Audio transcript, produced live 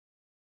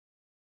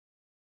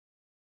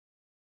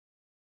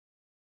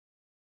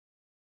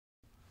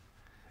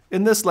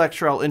In this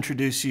lecture, I'll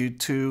introduce you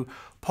to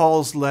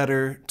Paul's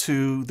letter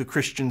to the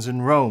Christians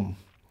in Rome.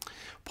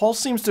 Paul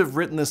seems to have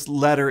written this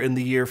letter in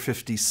the year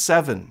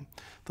 57.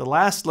 The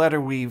last letter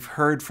we've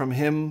heard from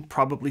him,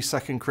 probably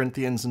 2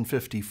 Corinthians in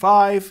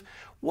 55.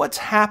 What's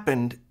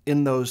happened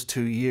in those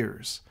 2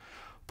 years?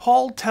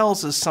 Paul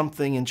tells us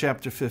something in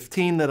chapter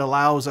 15 that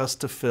allows us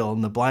to fill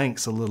in the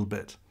blanks a little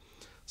bit.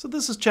 So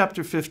this is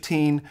chapter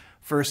 15,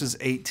 verses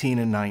 18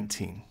 and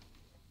 19.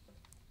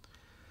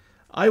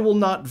 I will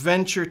not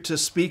venture to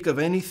speak of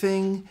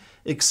anything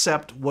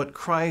except what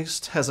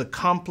Christ has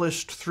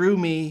accomplished through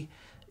me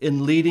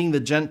in leading the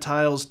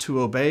Gentiles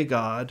to obey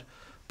God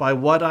by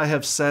what I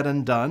have said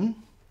and done,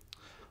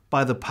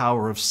 by the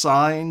power of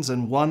signs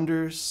and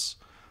wonders,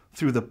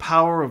 through the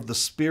power of the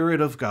Spirit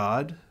of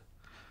God.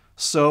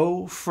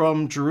 So,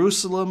 from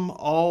Jerusalem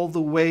all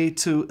the way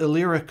to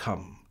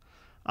Illyricum,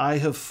 I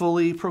have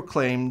fully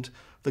proclaimed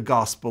the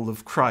gospel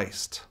of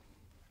Christ.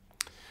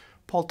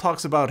 Paul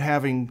talks about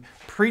having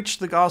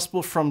preached the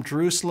gospel from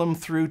Jerusalem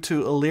through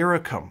to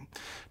Illyricum.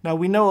 Now,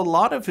 we know a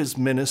lot of his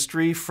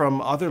ministry from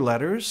other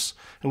letters,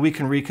 and we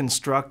can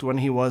reconstruct when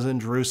he was in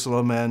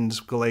Jerusalem and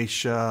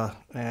Galatia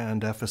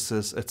and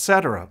Ephesus,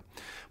 etc.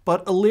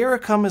 But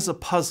Illyricum is a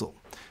puzzle.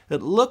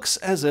 It looks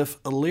as if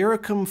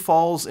Illyricum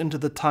falls into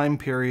the time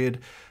period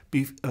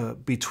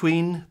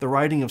between the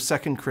writing of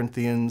 2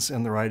 Corinthians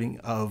and the writing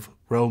of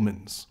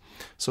Romans,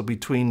 so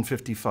between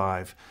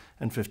 55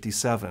 and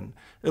 57.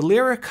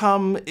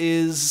 Illyricum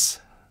is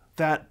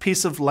that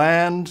piece of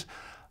land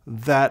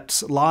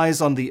that lies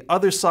on the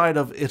other side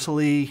of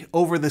Italy,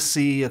 over the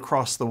sea,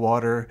 across the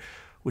water,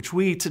 which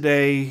we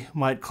today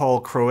might call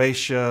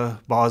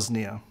Croatia,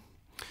 Bosnia.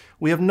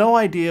 We have no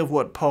idea of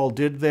what Paul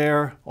did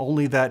there,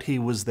 only that he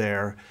was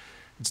there.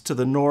 It's to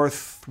the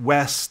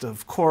northwest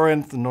of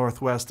Corinth, the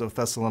northwest of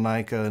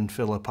Thessalonica and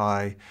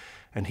Philippi,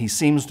 and he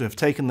seems to have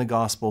taken the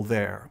gospel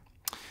there.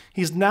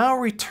 He's now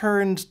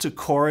returned to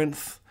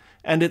Corinth,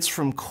 and it's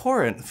from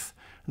Corinth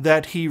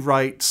that he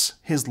writes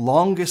his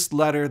longest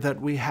letter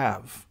that we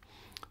have,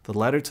 the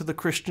letter to the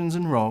Christians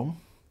in Rome.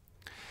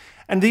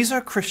 And these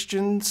are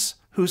Christians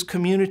whose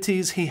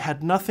communities he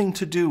had nothing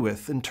to do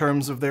with in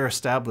terms of their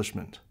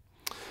establishment.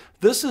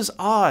 This is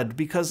odd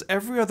because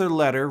every other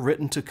letter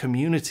written to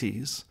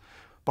communities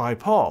by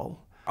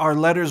Paul are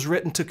letters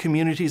written to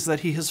communities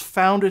that he has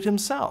founded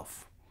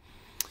himself.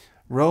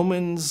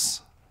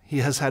 Romans, he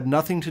has had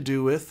nothing to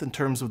do with in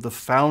terms of the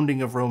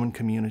founding of Roman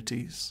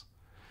communities,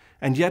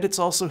 and yet it's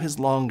also his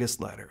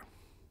longest letter.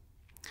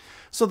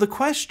 So the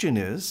question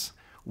is,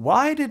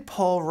 why did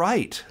Paul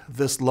write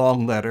this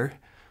long letter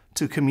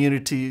to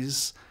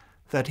communities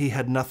that he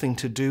had nothing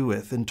to do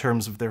with in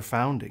terms of their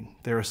founding,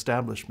 their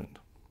establishment?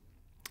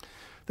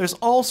 There's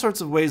all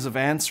sorts of ways of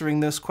answering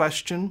this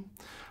question.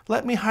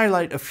 Let me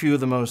highlight a few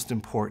of the most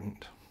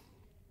important.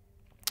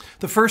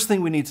 The first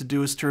thing we need to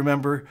do is to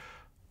remember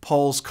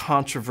Paul's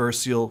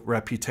controversial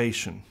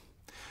reputation.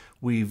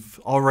 We've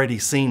already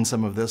seen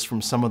some of this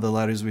from some of the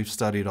letters we've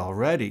studied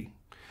already.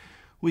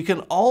 We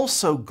can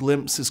also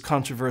glimpse his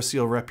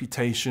controversial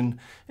reputation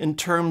in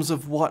terms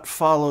of what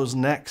follows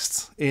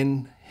next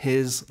in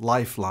his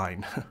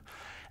lifeline.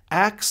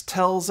 Acts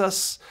tells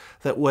us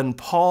that when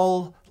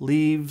Paul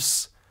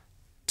leaves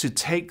to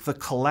take the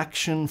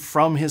collection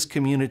from his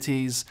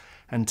communities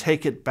and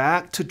take it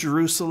back to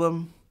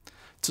Jerusalem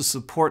to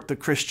support the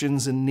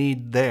Christians in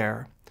need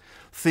there,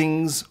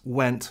 things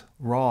went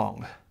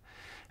wrong.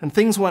 And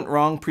things went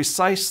wrong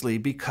precisely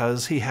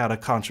because he had a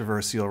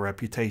controversial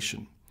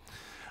reputation.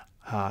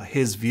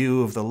 His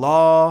view of the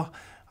law,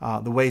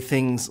 the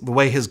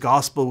way his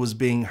gospel was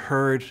being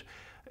heard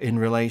in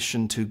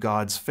relation to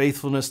God's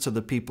faithfulness to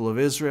the people of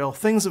Israel,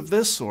 things of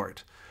this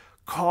sort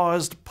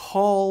caused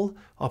Paul,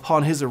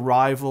 upon his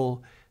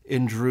arrival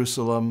in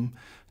Jerusalem,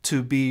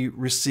 to be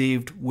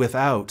received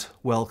without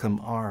welcome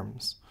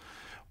arms.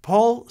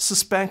 Paul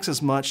suspects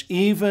as much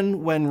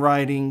even when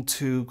writing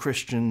to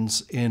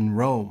Christians in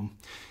Rome.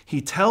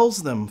 He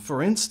tells them,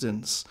 for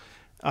instance,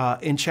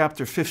 in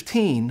chapter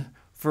 15,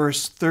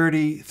 verse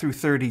 30 through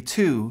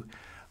 32,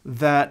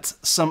 that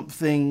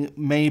something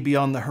may be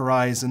on the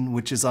horizon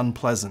which is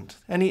unpleasant,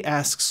 and he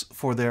asks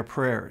for their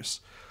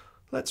prayers.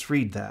 Let's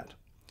read that.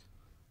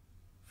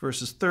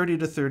 Verses 30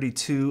 to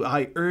 32,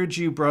 I urge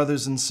you,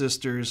 brothers and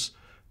sisters,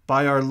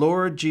 by our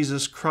Lord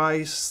Jesus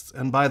Christ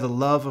and by the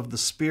love of the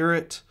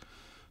Spirit,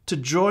 to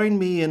join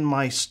me in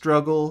my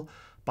struggle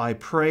by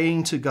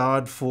praying to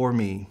God for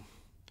me.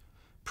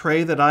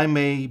 Pray that I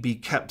may be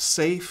kept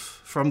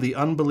safe from the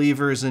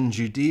unbelievers in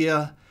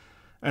Judea,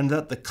 and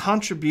that the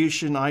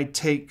contribution I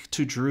take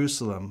to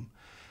Jerusalem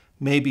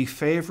may be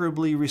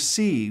favorably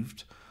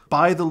received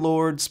by the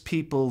Lord's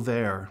people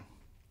there.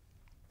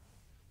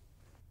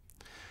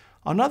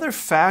 Another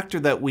factor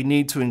that we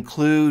need to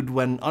include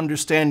when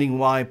understanding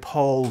why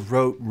Paul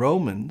wrote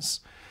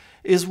Romans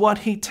is what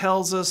he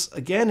tells us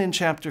again in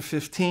chapter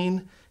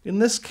 15, in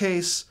this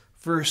case,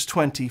 verse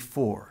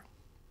 24.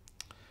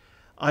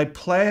 I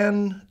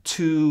plan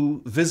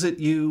to visit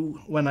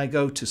you when I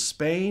go to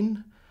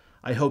Spain.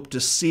 I hope to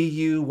see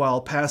you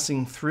while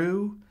passing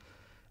through,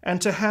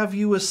 and to have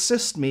you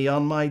assist me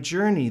on my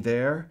journey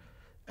there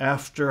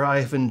after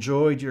I have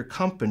enjoyed your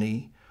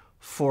company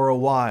for a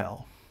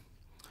while.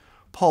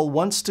 Paul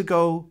wants to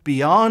go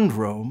beyond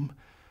Rome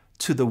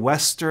to the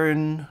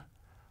western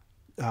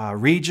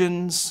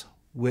regions,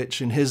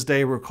 which in his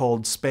day were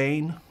called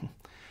Spain,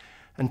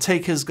 and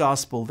take his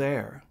gospel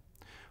there.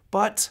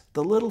 But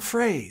the little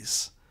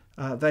phrase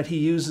that he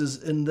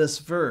uses in this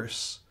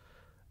verse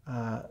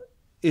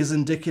is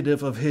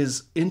indicative of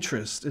his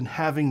interest in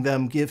having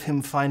them give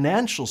him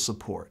financial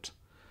support.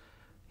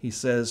 He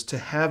says, to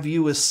have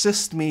you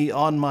assist me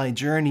on my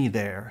journey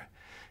there.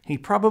 He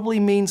probably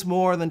means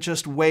more than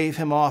just wave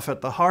him off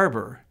at the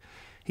harbor.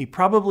 He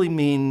probably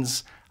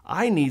means,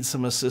 I need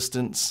some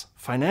assistance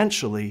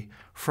financially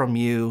from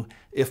you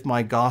if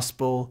my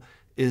gospel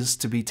is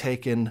to be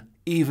taken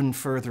even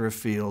further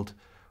afield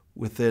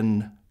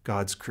within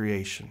God's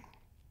creation.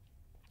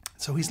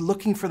 So he's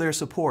looking for their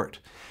support.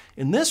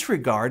 In this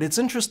regard, it's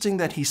interesting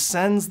that he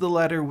sends the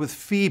letter with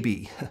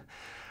Phoebe,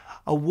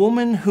 a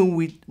woman who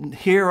we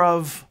hear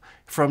of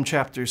from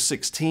chapter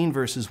 16,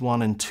 verses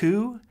 1 and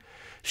 2.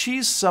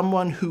 She's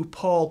someone who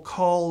Paul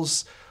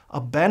calls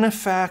a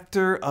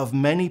benefactor of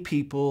many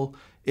people,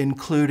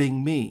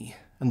 including me.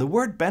 And the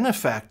word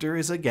benefactor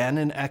is again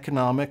an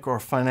economic or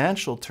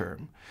financial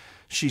term.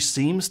 She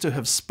seems to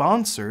have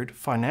sponsored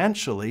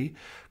financially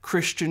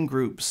Christian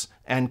groups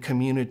and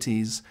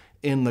communities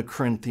in the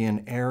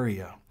Corinthian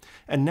area.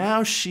 And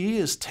now she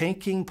is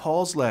taking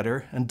Paul's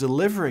letter and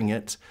delivering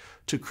it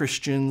to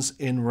Christians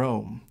in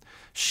Rome.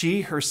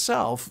 She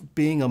herself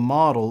being a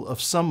model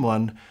of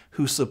someone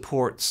who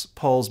supports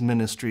Paul's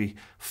ministry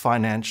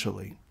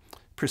financially.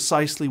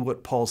 Precisely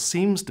what Paul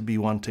seems to be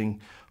wanting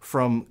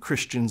from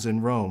Christians in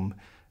Rome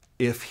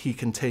if he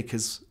can take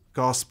his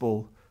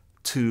gospel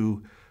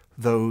to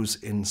those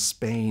in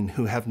Spain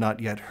who have not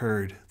yet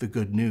heard the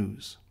good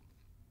news.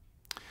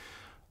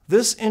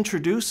 This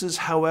introduces,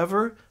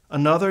 however,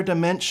 another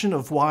dimension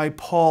of why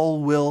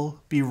Paul will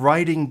be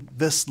writing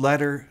this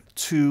letter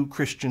to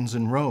Christians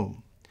in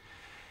Rome.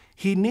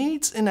 He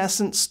needs, in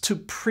essence, to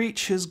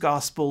preach his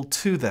gospel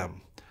to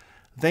them.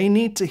 They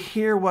need to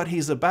hear what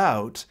he's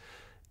about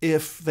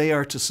if they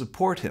are to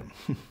support him.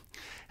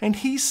 And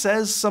he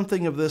says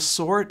something of this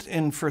sort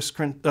in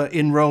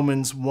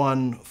Romans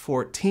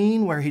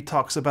 1:14, where he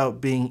talks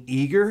about being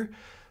eager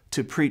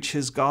to preach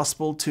his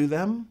gospel to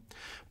them.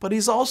 But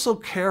he's also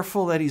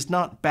careful that he's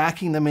not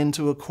backing them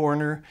into a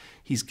corner.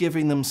 He's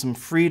giving them some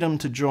freedom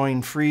to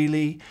join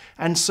freely.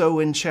 And so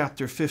in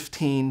chapter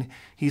 15,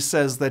 he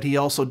says that he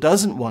also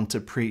doesn't want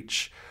to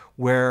preach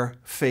where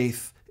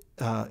faith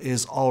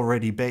is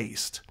already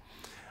based.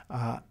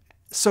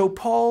 So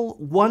Paul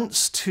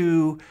wants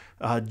to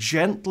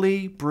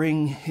gently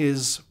bring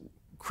his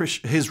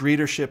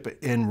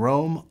readership in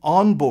Rome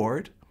on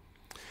board,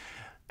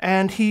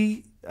 and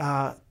he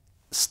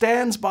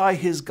stands by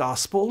his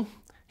gospel.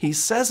 He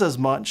says as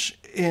much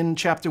in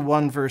chapter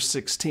 1, verse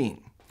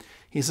 16.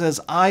 He says,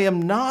 I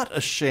am not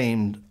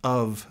ashamed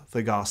of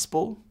the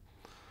gospel,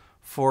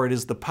 for it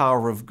is the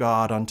power of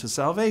God unto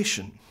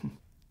salvation.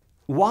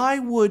 Why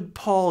would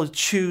Paul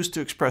choose to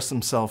express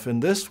himself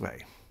in this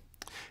way?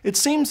 It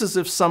seems as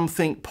if some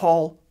think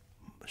Paul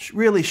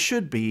really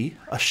should be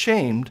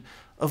ashamed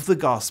of the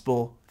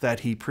gospel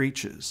that he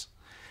preaches.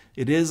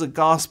 It is a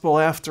gospel,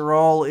 after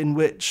all, in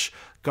which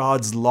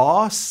God's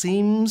law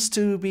seems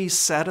to be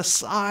set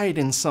aside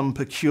in some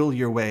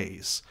peculiar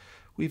ways.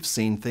 We've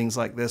seen things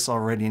like this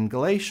already in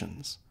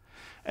Galatians.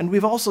 And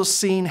we've also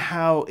seen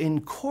how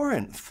in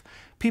Corinth,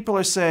 people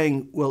are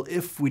saying, well,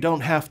 if we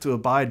don't have to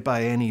abide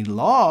by any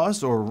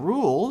laws or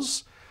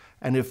rules,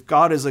 and if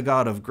God is a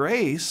God of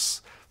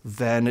grace,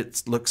 then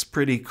it looks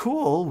pretty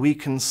cool. We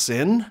can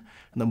sin,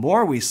 and the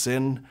more we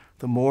sin,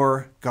 the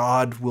more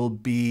God will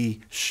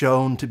be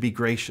shown to be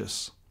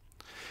gracious.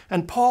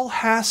 And Paul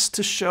has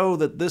to show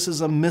that this is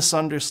a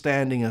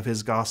misunderstanding of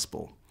his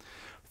gospel.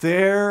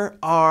 There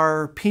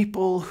are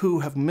people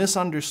who have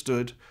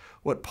misunderstood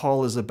what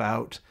Paul is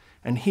about,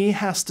 and he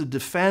has to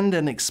defend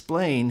and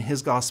explain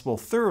his gospel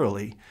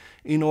thoroughly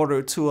in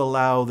order to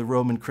allow the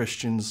Roman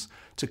Christians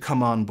to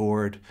come on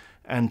board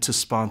and to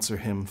sponsor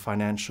him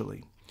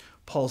financially.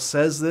 Paul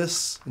says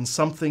this in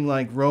something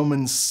like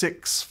Romans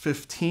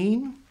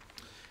 6:15.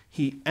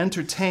 He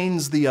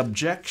entertains the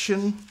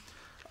objection,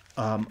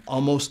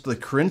 almost the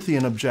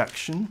Corinthian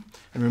objection.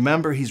 And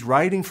remember, he's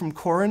writing from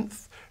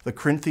Corinth. The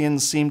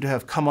Corinthians seem to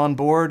have come on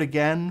board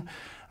again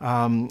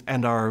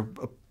and are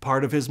a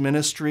part of his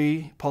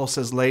ministry. Paul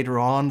says later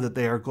on that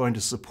they are going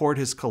to support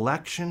his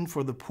collection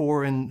for the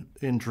poor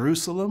in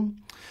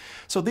Jerusalem.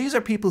 So these are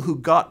people who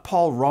got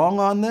Paul wrong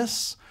on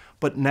this,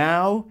 but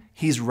now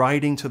he's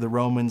writing to the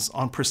Romans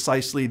on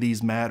precisely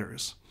these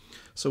matters.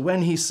 So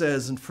when he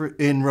says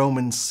in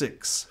Romans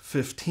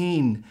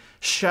 6:15,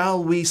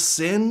 shall we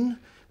sin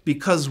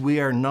because we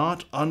are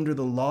not under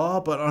the law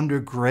but under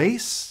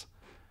grace?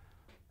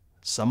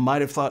 Some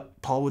might have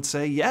thought Paul would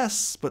say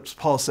yes, but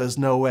Paul says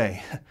no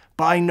way,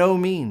 by no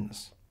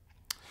means.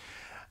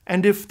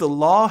 And if the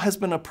law has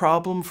been a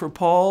problem for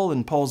Paul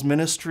and Paul's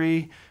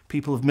ministry,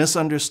 people have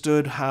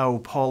misunderstood how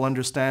Paul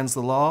understands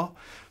the law,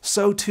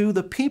 so too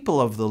the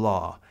people of the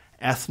law,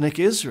 ethnic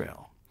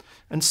Israel.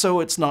 And so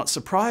it's not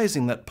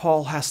surprising that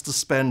Paul has to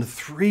spend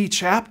 3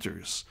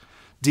 chapters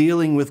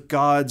dealing with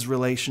God's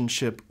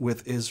relationship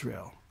with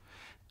Israel.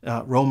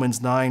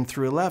 Romans 9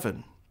 through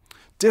 11.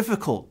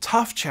 Difficult,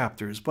 tough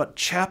chapters, but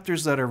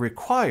chapters that are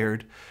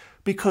required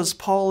because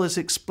Paul is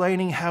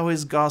explaining how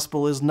his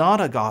gospel is not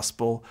a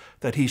gospel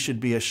that he should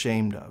be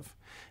ashamed of.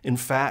 In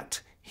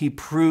fact, he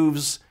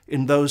proves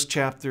in those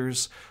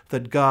chapters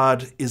that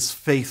God is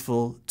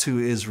faithful to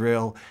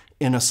Israel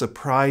in a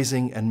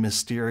surprising and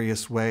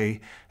mysterious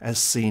way as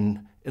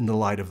seen in the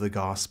light of the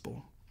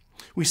gospel.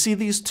 We see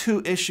these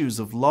 2 issues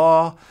of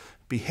law,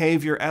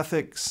 behavior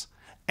ethics,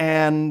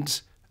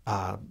 and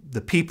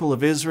the people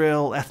of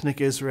Israel, ethnic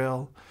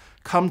Israel,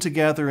 come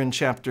together in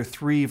chapter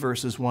 3,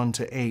 verses 1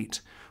 to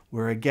 8,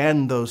 where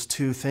again those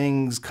 2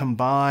 things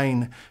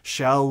combine.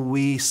 Shall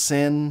we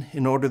sin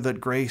in order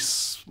that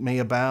grace may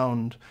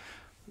abound?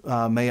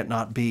 May it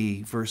not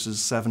be,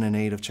 verses 7 and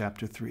 8 of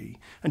chapter 3.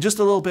 And just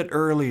a little bit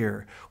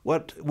earlier,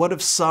 what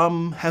if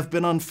some have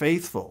been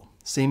unfaithful,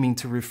 seeming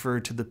to refer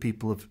to the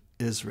people of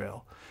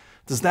Israel?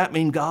 Does that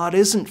mean God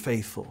isn't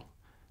faithful?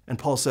 And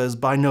Paul says,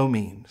 by no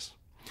means.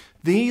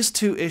 These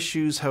 2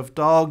 issues have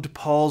dogged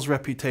Paul's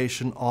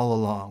reputation all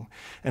along,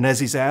 and as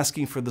he's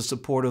asking for the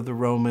support of the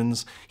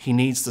Romans, he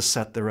needs to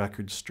set the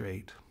record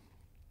straight.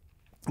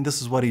 And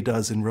this is what he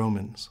does in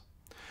Romans.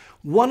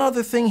 One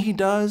other thing he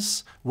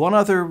does, one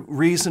other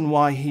reason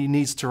why he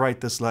needs to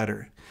write this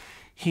letter,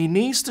 he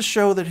needs to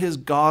show that his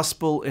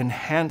gospel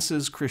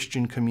enhances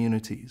Christian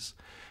communities.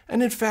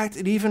 And in fact,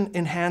 it even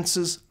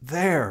enhances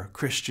their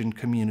Christian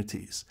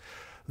communities.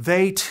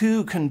 They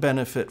too can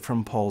benefit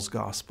from Paul's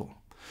gospel.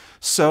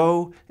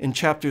 So, in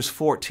chapters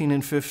 14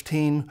 and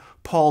 15,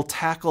 Paul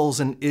tackles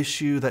an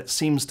issue that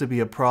seems to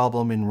be a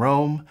problem in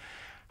Rome.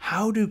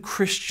 How do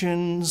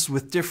Christians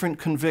with different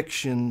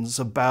convictions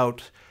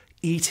about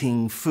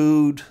eating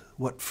food,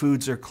 what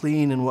foods are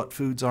clean and what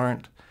foods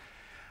aren't,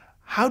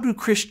 how do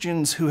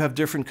Christians who have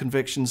different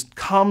convictions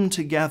come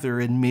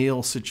together in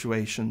meal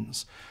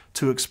situations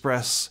to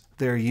express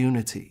their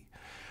unity?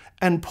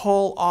 And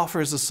Paul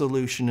offers a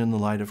solution in the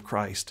light of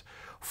Christ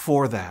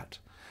for that.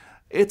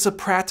 It's a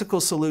practical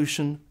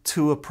solution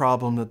to a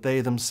problem that they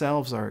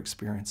themselves are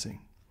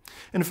experiencing.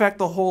 In fact,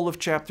 the whole of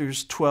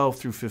chapters 12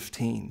 through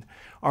 15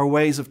 are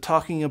ways of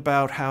talking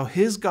about how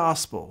his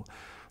gospel,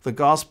 the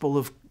gospel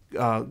of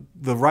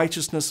the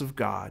righteousness of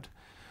God,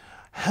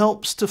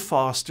 helps to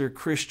foster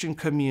Christian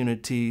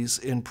communities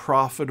in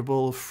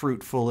profitable,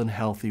 fruitful, and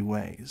healthy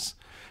ways.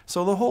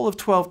 So the whole of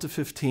 12 to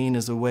 15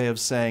 is a way of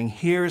saying,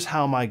 here's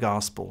how my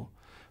gospel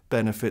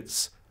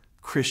benefits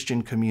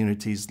Christian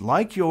communities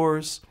like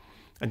yours,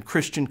 and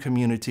Christian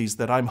communities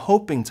that I'm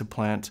hoping to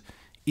plant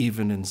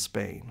even in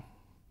Spain.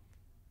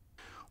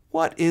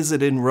 What is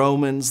it in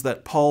Romans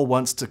that Paul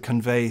wants to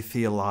convey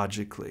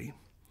theologically?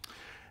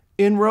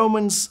 In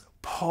Romans,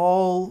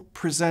 Paul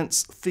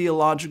presents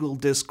theological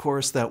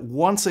discourse that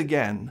once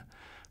again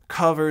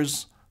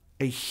covers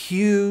a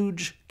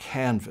huge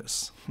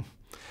canvas.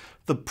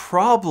 The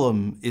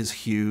problem is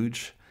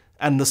huge,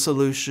 and the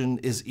solution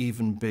is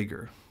even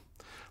bigger.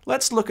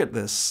 Let's look at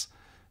this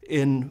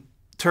in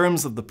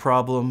terms of the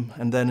problem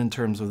and then in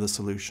terms of the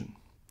solution.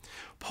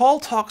 Paul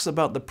talks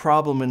about the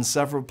problem in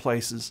several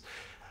places.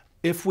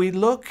 If we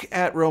look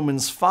at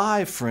Romans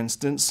 5, for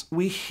instance,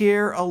 we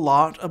hear a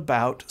lot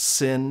about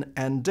sin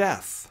and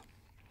death.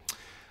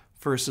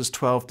 Verses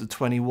 12 to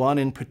 21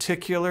 in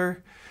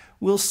particular,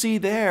 we'll see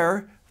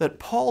there that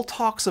Paul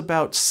talks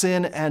about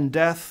sin and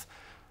death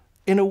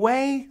in a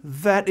way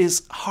that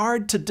is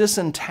hard to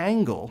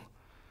disentangle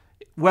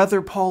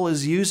whether Paul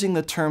is using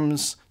the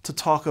terms to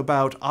talk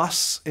about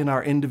us in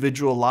our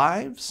individual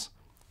lives,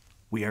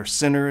 we are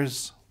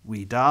sinners,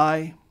 we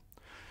die,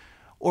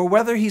 or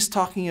whether he's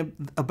talking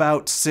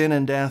about sin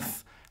and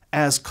death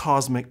as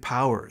cosmic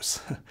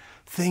powers,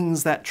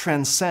 things that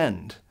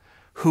transcend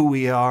who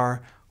we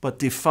are but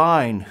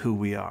define who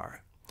we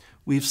are.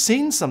 We've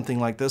seen something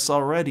like this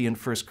already in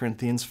 1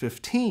 Corinthians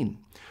 15,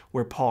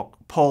 where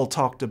Paul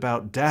talked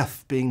about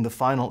death being the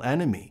final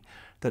enemy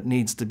that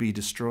needs to be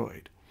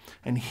destroyed.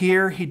 And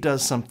here he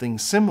does something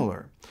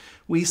similar.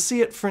 We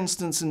see it, for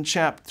instance, in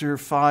chapter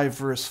 5,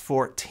 verse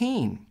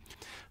 14.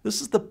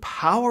 This is the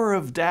power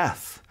of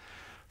death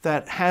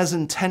that has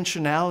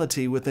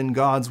intentionality within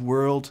God's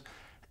world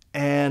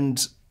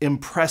and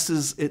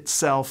impresses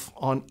itself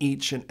on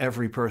each and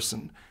every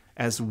person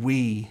as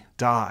we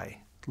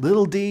die.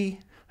 Little d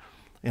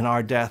in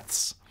our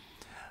deaths,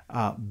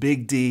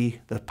 big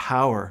D, the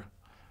power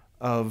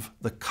of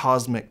the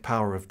cosmic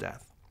power of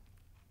death.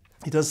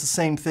 He does the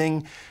same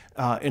thing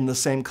in the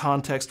same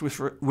context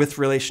with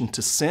relation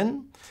to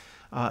sin.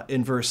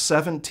 In verse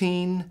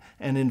 17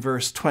 and in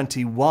verse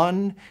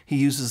 21, he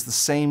uses the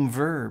same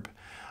verb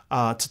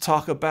to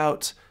talk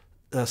about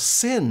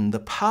sin, the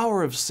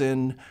power of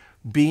sin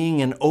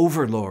being an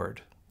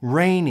overlord,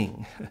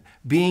 reigning,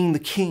 being the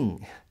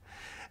king.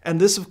 And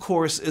this, of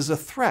course, is a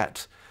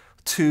threat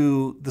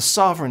to the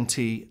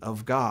sovereignty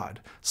of God.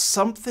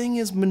 Something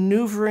is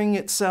maneuvering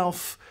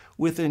itself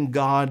within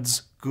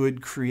God's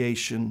good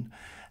creation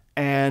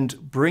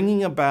and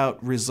bringing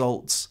about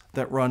results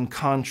that run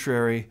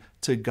contrary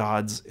to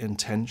God's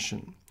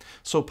intention.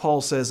 So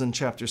Paul says in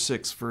chapter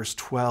 6, verse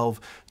 12,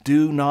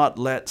 do not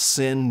let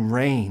sin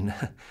reign.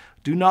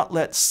 Do not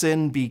let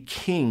sin be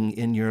king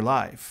in your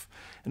life.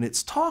 And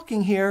it's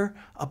talking here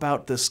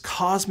about this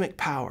cosmic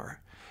power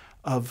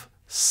of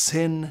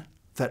sin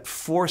that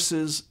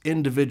forces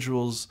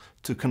individuals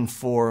to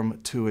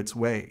conform to its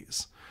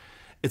ways.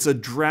 It's a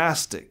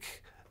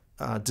drastic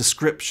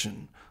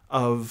description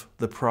of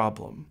the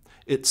problem.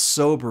 It's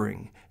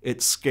sobering,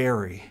 it's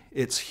scary,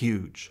 it's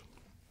huge.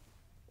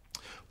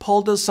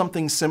 Paul does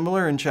something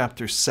similar in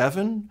chapter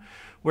 7,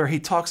 where he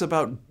talks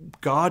about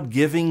God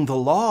giving the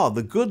law,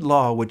 the good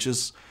law, which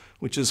is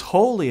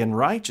holy and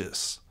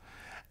righteous.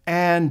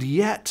 And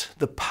yet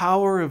the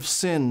power of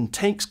sin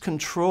takes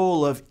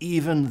control of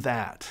even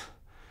that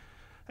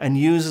and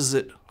uses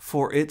it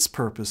for its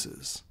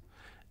purposes.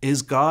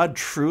 Is God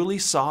truly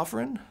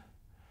sovereign,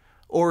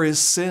 or is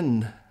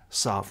sin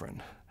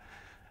sovereign?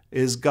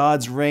 Is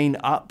God's reign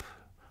up?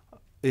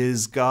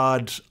 Is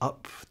God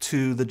up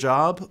to the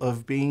job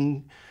of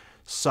being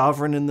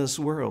sovereign in this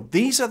world?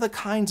 These are the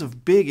kinds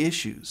of big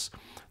issues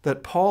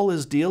that Paul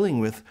is dealing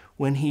with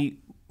when he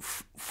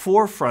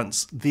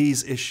forefronts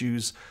these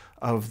issues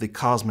of the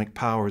cosmic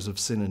powers of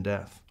sin and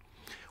death.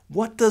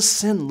 What does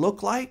sin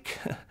look like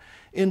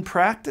in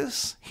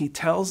practice? He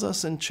tells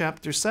us in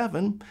chapter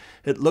 7,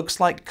 it looks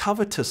like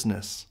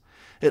covetousness.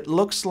 It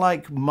looks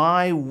like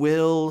my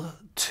will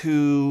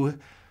to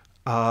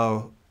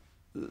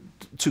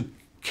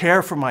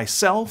care for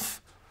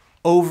myself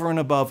over and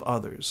above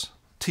others,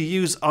 to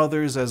use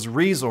others as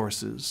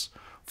resources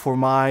for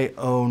my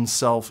own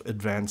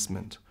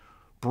self-advancement,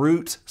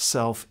 brute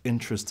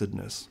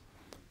self-interestedness.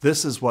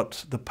 This is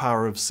what the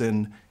power of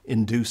sin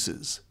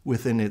induces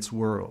within its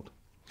world.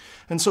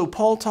 And so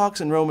Paul talks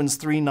in Romans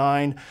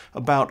 3:9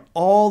 about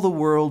all the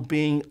world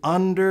being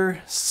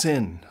under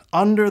sin,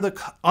 under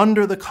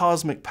the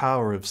cosmic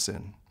power of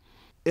sin.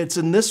 It's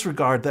in this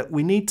regard that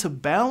we need to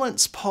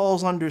balance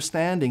Paul's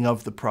understanding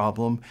of the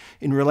problem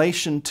in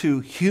relation to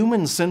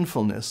human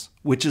sinfulness,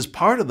 which is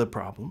part of the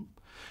problem,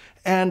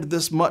 and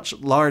this much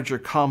larger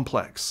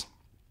complex,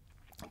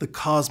 the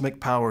cosmic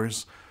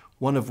powers,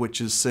 one of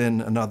which is sin,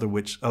 another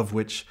of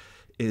which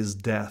is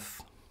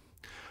death.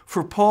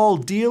 For Paul,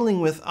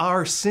 dealing with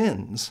our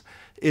sins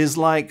is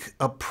like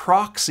a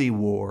proxy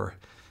war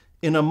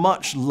in a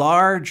much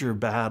larger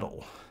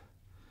battle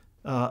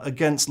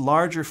against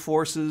larger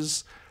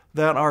forces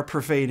that are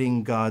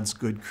pervading God's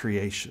good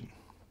creation.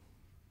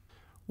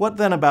 What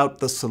then about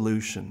the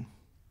solution?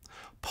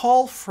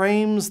 Paul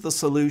frames the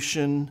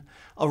solution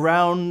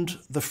around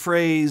the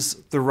phrase,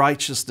 the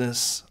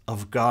righteousness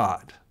of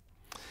God.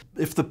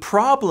 If the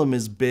problem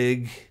is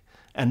big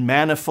and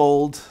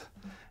manifold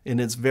in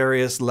its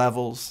various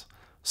levels,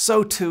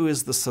 so too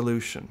is the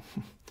solution.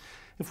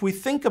 If we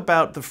think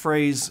about the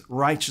phrase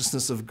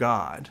righteousness of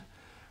God,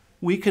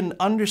 we can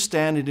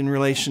understand it in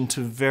relation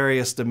to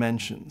various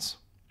dimensions.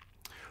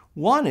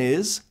 One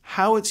is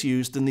how it's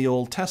used in the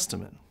Old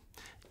Testament.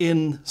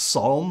 In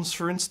Psalms,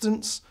 for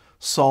instance,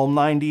 Psalm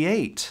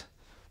 98,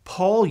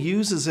 Paul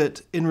uses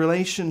it in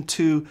relation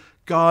to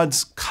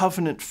God's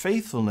covenant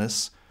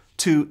faithfulness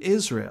to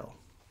Israel.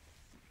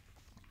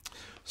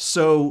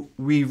 So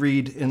we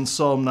read in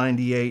Psalm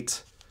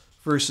 98,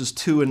 verses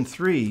 2 and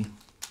 3,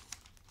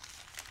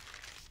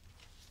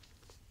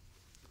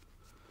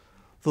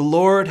 "The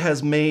Lord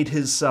has made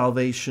his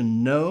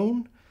salvation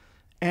known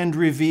and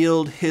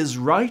revealed his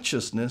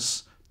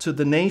righteousness to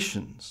the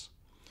nations.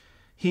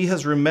 He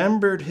has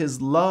remembered his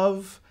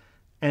love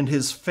and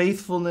his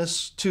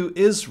faithfulness to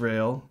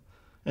Israel,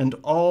 and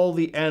all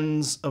the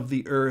ends of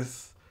the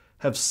earth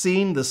have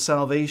seen the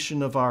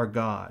salvation of our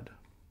God."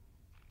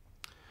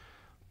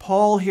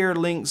 Paul here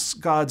links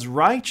God's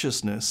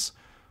righteousness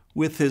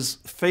with his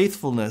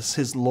faithfulness,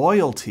 his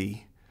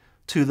loyalty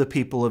to the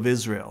people of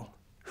Israel,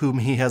 whom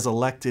he has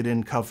elected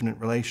in covenant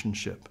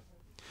relationship.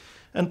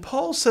 And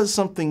Paul says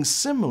something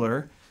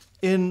similar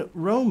in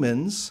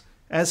Romans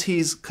as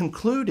he's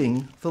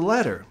concluding the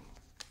letter.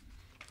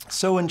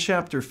 So in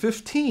chapter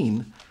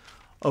 15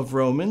 of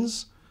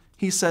Romans,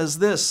 he says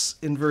this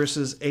in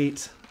verses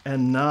 8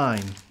 and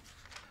 9.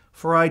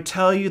 "For I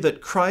tell you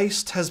that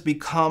Christ has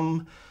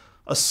become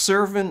a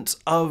servant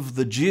of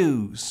the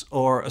Jews,"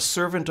 or a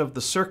servant of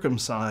the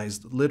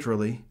circumcised,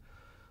 literally,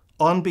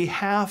 "on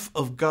behalf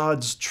of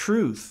God's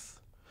truth,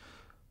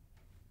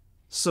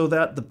 so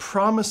that the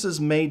promises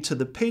made to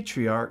the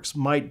patriarchs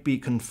might be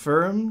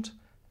confirmed,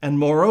 and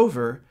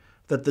moreover,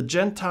 that the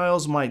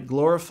Gentiles might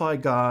glorify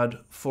God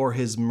for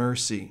his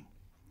mercy."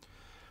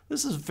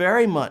 This is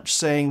very much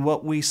saying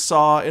what we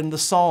saw in the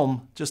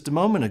psalm just a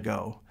moment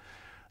ago.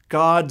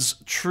 God's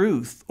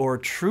truth or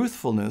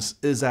truthfulness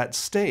is at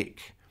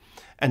stake.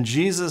 And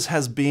Jesus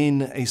has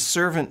been a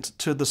servant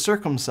to the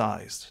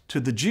circumcised, to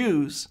the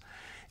Jews,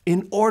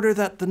 in order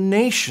that the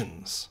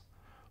nations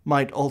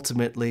might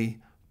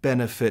ultimately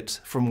benefit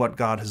from what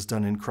God has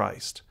done in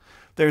Christ.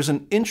 There's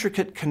an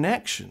intricate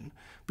connection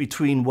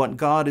between what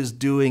God is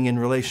doing in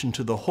relation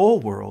to the whole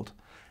world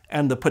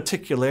and the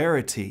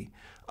particularity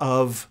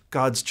of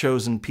God's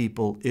chosen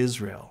people,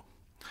 Israel.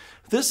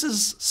 This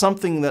is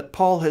something that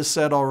Paul has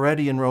said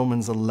already in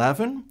Romans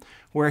 11,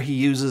 where he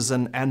uses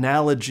an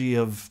analogy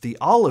of the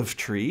olive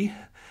tree,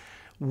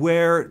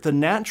 where the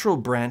natural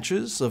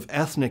branches of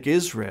ethnic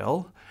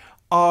Israel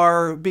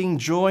are being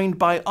joined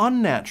by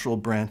unnatural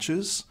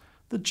branches,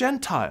 the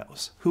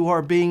Gentiles, who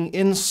are being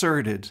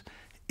inserted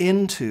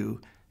into,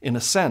 in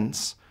a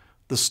sense,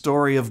 the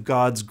story of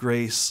God's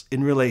grace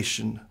in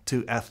relation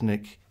to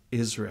ethnic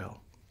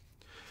Israel.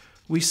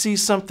 We see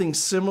something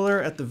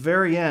similar at the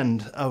very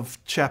end of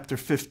chapter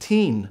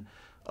 15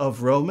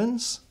 of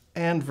Romans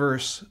and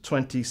verse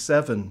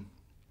 27,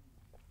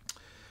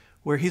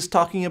 where he's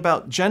talking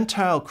about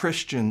Gentile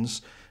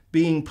Christians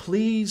being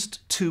pleased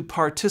to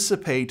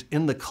participate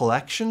in the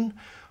collection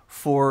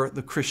for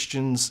the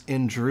Christians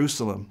in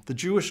Jerusalem, the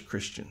Jewish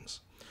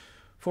Christians.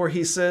 For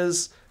he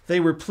says, they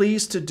were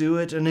pleased to do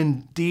it, and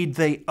indeed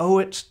they owe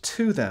it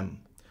to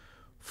them.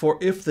 For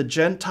if the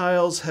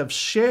Gentiles have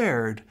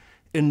shared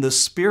in the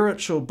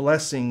spiritual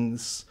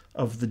blessings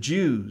of the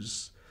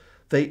Jews,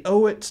 they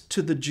owe it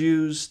to the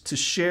Jews to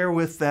share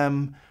with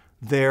them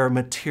their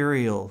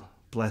material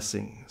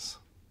blessings.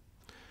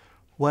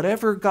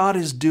 Whatever God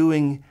is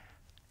doing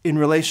in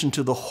relation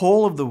to the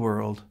whole of the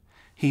world,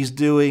 he's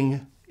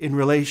doing in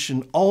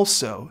relation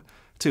also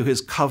to his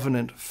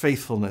covenant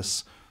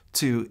faithfulness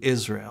to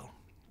Israel.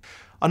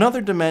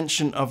 Another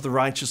dimension of the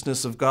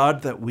righteousness of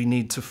God that we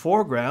need to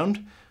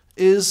foreground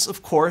is,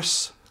 of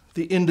course,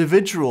 the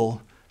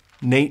individual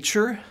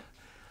nature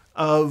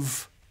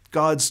of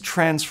God's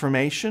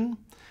transformation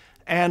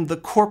and the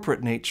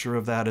corporate nature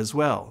of that as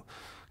well.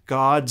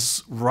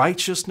 God's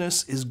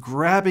righteousness is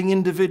grabbing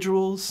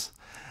individuals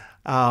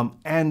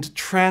and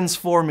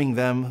transforming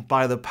them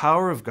by the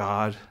power of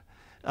God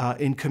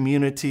in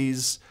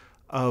communities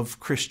of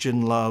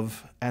Christian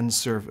love and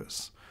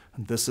service.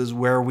 And this is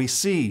where we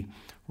see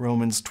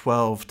Romans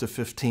 12 to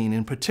 15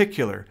 in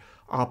particular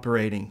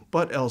operating,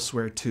 but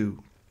elsewhere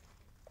too.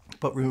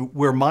 But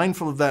we're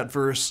mindful of that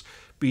verse,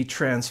 be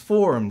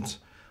transformed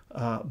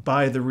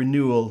by the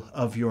renewal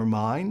of your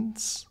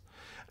minds.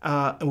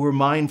 We're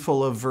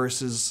mindful of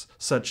verses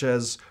such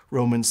as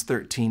Romans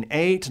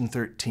 13:8 and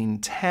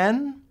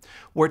 13:10,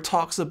 where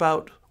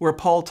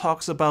Paul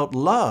talks about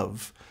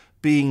love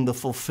being the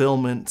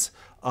fulfillment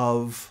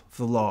of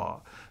the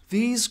law.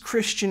 These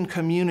Christian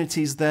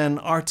communities then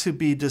are to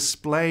be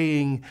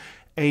displaying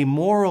a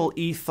moral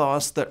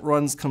ethos that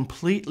runs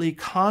completely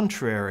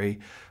contrary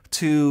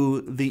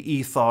to the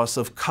ethos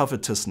of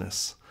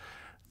covetousness,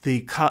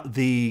 the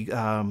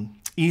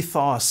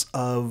ethos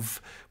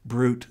of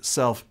brute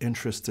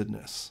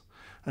self-interestedness.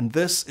 And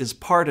this is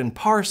part and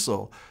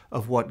parcel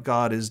of what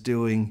God is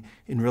doing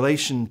in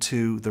relation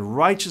to the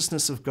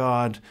righteousness of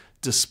God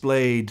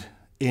displayed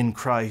in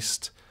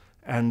Christ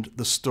and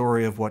the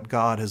story of what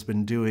God has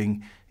been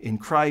doing in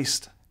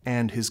Christ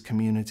and his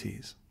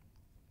communities.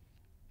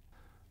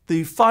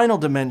 The final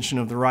dimension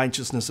of the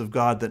righteousness of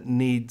God that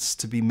needs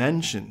to be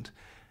mentioned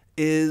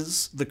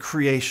is the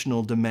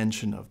creational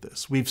dimension of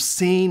this. We've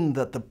seen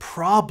that the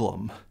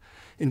problem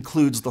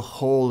includes the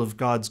whole of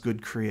God's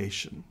good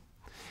creation.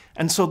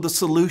 And so the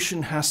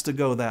solution has to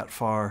go that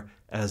far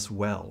as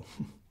well.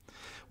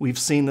 We've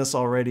seen this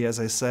already, as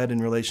I said, in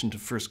relation to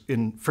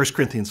 1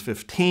 Corinthians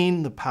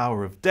 15, the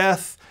power of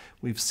death.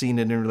 We've seen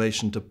it in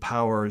relation to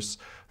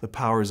the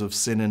powers of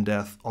sin and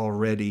death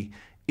already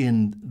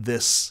in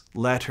this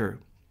letter.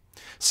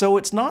 So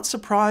it's not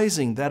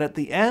surprising that at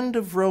the end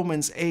of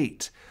Romans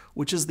 8,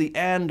 which is the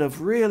end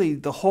of really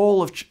the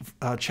whole of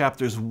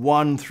chapters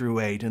 1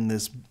 through 8 in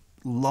this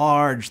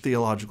large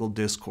theological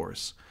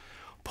discourse,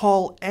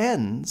 Paul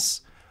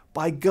ends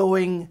by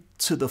going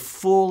to the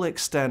full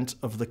extent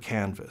of the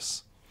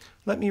canvas.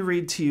 Let me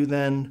read to you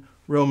then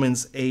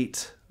Romans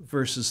 8,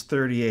 verses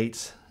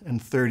 38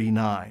 and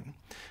 39.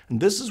 And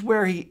this is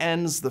where he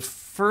ends the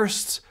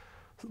first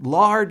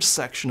large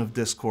section of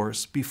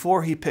discourse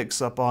before he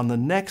picks up on the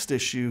next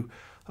issue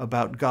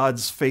about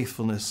God's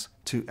faithfulness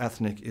to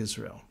ethnic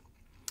Israel.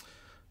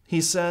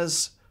 He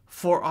says,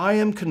 "For I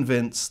am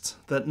convinced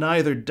that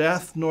neither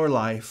death nor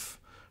life,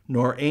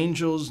 nor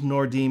angels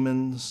nor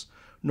demons,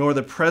 nor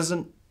the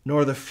present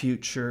nor the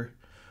future,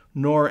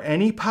 nor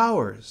any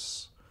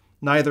powers,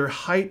 neither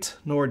height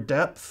nor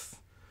depth,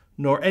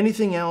 nor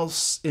anything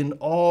else in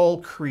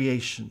all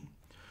creation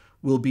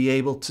will be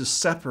able to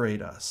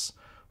separate us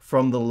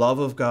from the love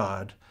of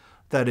God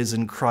that is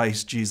in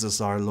Christ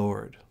Jesus our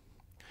Lord."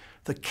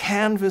 The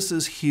canvas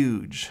is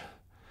huge,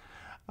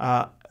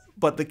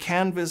 but the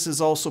canvas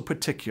is also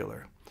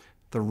particular.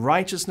 The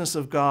righteousness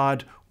of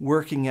God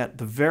working at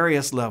the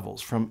various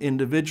levels, from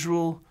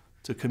individual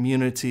to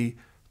community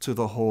to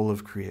the whole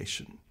of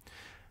creation.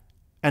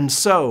 And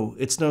so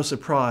it's no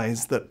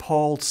surprise that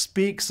Paul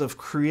speaks of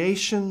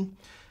creation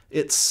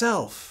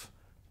itself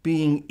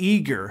being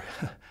eager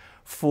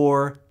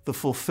for the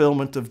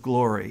fulfillment of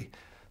glory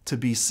to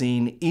be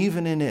seen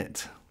even in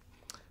it.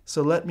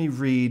 So let me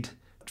read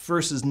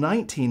verses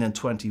 19 and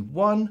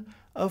 21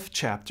 of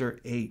chapter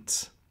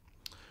 8.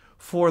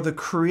 For the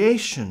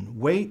creation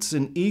waits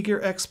in eager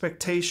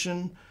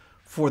expectation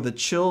for the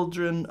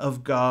children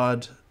of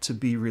God to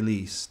be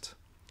released.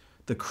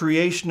 The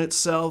creation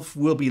itself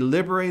will be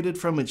liberated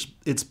from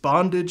its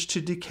bondage to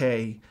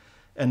decay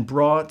and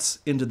brought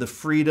into the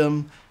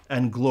freedom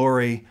and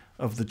glory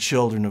of the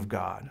children of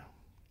God.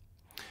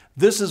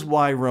 This is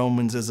why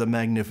Romans is a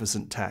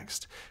magnificent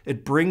text.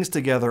 It brings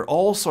together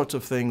all sorts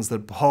of things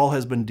that Paul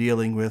has been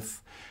dealing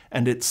with,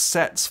 and it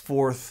sets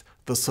forth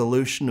the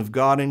solution of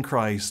God in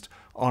Christ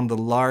on the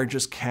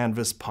largest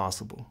canvas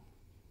possible.